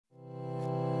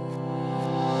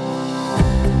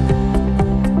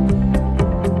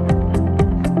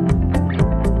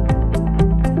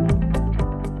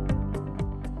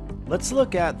Let's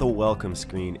look at the welcome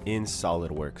screen in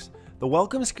SOLIDWORKS. The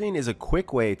welcome screen is a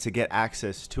quick way to get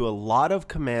access to a lot of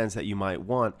commands that you might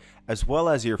want, as well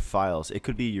as your files. It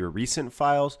could be your recent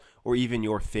files or even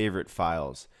your favorite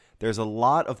files. There's a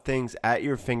lot of things at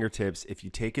your fingertips if you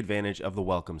take advantage of the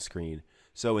welcome screen.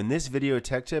 So in this video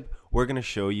tech tip, we're going to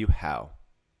show you how.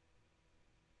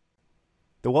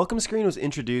 The welcome screen was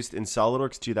introduced in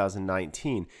SOLIDWORKS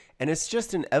 2019, and it's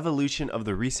just an evolution of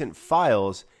the recent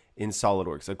files in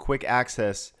SOLIDWORKS, a quick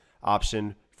access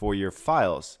option for your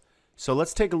files. So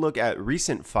let's take a look at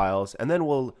recent files, and then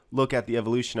we'll look at the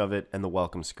evolution of it and the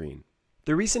welcome screen.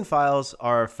 The recent files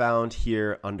are found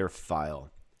here under File.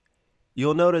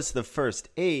 You'll notice the first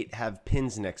 8 have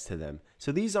pins next to them.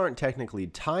 So these aren't technically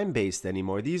time-based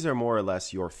anymore. These are more or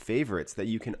less your favorites that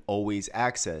you can always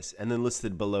access. And then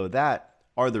listed below that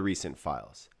are the recent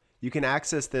files. You can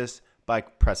access this by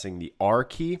pressing the R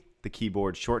key, the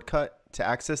keyboard shortcut, to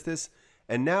access this.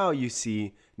 And now you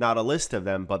see not a list of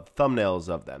them, but thumbnails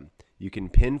of them. You can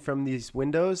pin from these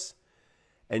windows,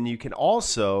 and you can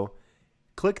also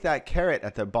click that caret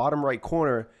at the bottom right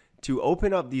corner to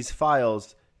open up these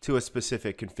files to a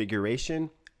specific configuration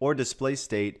or display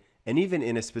state, and even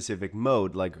in a specific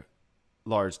mode like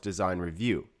large design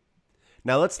review.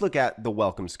 Now let's look at the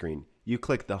welcome screen. You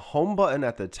click the home button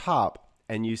at the top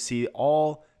and you see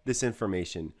all this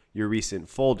information, your recent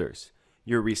folders,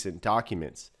 your recent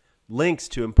documents, links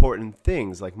to important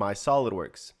things like My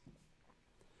SOLIDWORKS,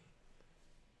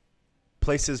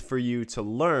 places for you to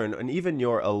learn, and even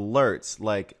your alerts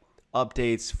like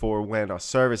updates for when a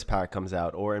service pack comes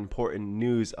out or important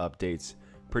news updates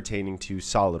pertaining to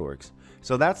SOLIDWORKS.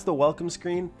 So that's the welcome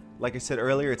screen. Like I said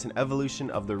earlier, it's an evolution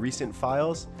of the recent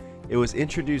files. It was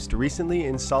introduced recently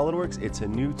in SOLIDWORKS. It's a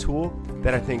new tool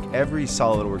that I think every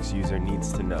SOLIDWORKS user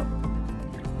needs to know.